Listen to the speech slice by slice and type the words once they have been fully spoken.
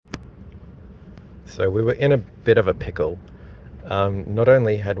So we were in a bit of a pickle. Not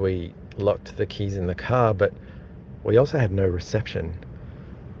only had we locked the keys in the car, but we also had no reception.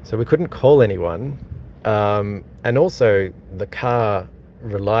 So we couldn't call anyone. And also, the car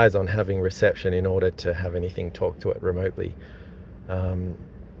relies on having reception in order to have anything talk to it remotely. Um,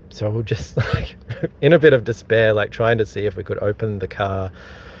 so we're just like in a bit of despair, like trying to see if we could open the car,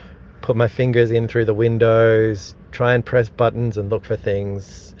 put my fingers in through the windows, try and press buttons and look for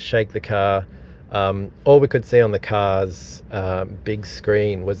things, shake the car. All we could see on the car's big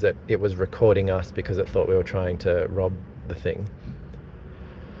screen was that it was recording us because it thought we were trying to rob the thing.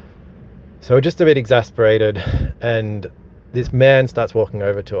 So we're just a bit exasperated, and this man starts walking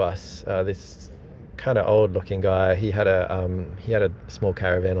over to us. This kind of old-looking guy. He had a small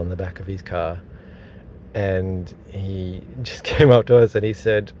caravan on the back of his car, and he just came up to us and he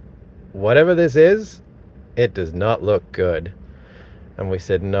said, "Whatever this is, it does not look good." And we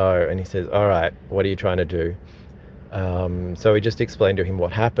said no, and he says, "All right, what are you trying to do?" So we just explained to him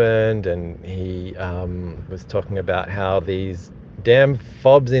what happened, and he was talking about how these damn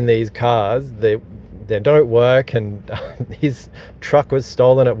fobs in these cars, they don't work, and his truck was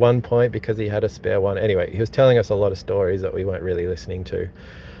stolen at one point because he had a spare one. Anyway, he was telling us a lot of stories that we weren't really listening to.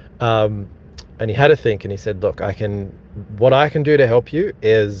 Um, and he had to think, and he said, "Look, what I can do to help you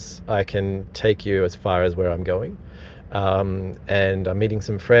is I can take you as far as where I'm going. And I'm meeting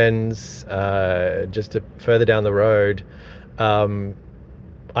some friends just further down the road."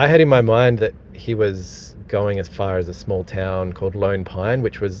 I had in my mind that he was going as far as a small town called Lone Pine,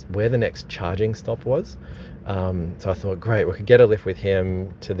 which was where the next charging stop was. So I thought, great, we could get a lift with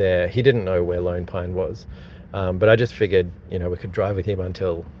him to there. He didn't know where Lone Pine was, but I just figured, we could drive with him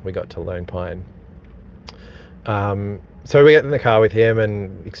until we got to Lone Pine. So we get in the car with him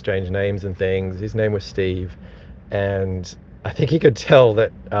and exchange names and things. His name was Steve, and I think he could tell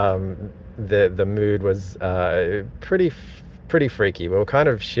that the mood was pretty freaky. We were kind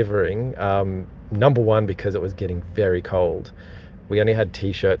of shivering. Number one, because it was getting very cold. We only had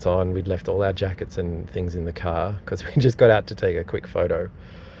t-shirts on. We'd left all our jackets and things in the car because we just got out to take a quick photo.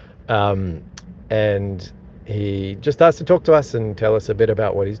 And he just starts to talk to us and tell us a bit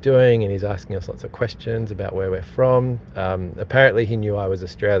about what he's doing, and he's asking us lots of questions about where we're from. Apparently he knew I was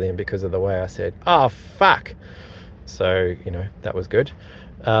Australian because of the way I said, "Oh, fuck." So, that was good.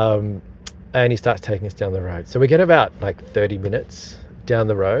 And he starts taking us down the road. So we get about like 30 minutes down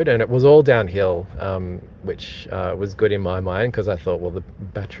the road, and it was all downhill, which was good in my mind because I thought, well, the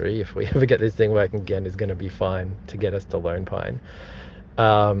battery, if we ever get this thing working again, is going to be fine to get us to Lone Pine.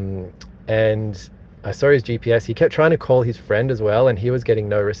 And I saw his GPS. He kept trying to call his friend as well, and he was getting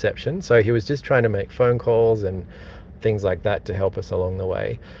no reception. So he was just trying to make phone calls and things like that to help us along the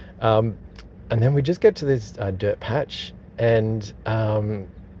way. And then we just get to this dirt patch, and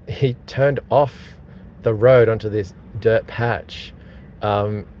he turned off the road onto this dirt patch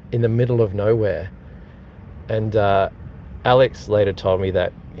in the middle of nowhere. And Alex later told me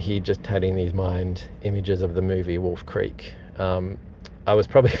that he just had in his mind images of the movie Wolf Creek. I was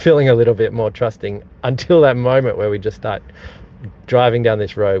probably feeling a little bit more trusting until that moment where we just start driving down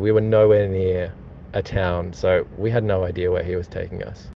this road. We were nowhere near a town, so we had no idea where he was taking us.